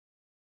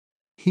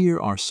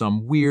Here are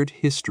some weird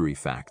history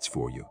facts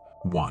for you.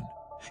 1.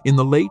 In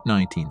the late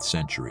 19th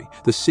century,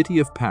 the city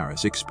of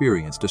Paris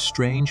experienced a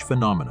strange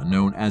phenomenon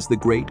known as the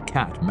Great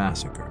Cat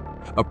Massacre.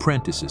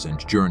 Apprentices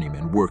and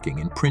journeymen working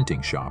in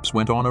printing shops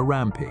went on a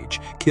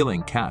rampage,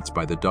 killing cats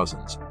by the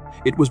dozens.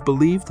 It was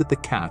believed that the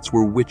cats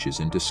were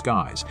witches in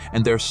disguise,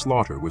 and their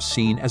slaughter was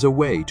seen as a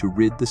way to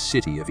rid the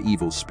city of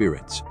evil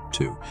spirits.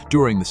 2.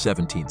 During the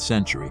 17th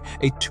century,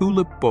 a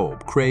tulip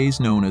bulb craze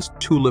known as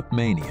tulip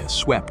mania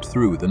swept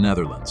through the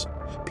Netherlands.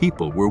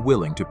 People were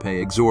willing to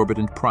pay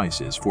exorbitant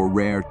prices for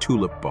rare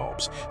tulip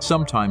bulbs,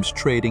 sometimes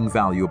trading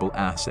valuable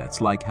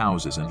assets like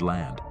houses and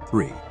land.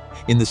 3.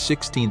 In the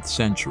 16th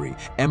century,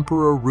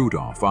 Emperor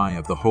Rudolf I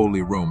of the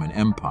Holy Roman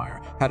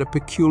Empire had a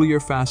peculiar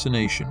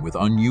fascination with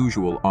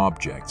unusual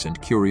objects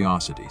and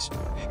curiosities.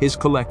 His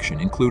collection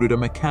included a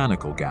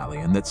mechanical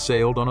galleon that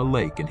sailed on a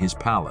lake in his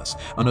palace,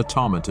 an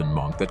automaton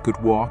monk that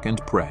could walk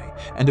and pray,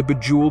 and a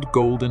bejeweled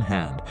golden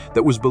hand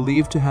that was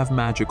believed to have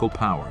magical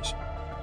powers.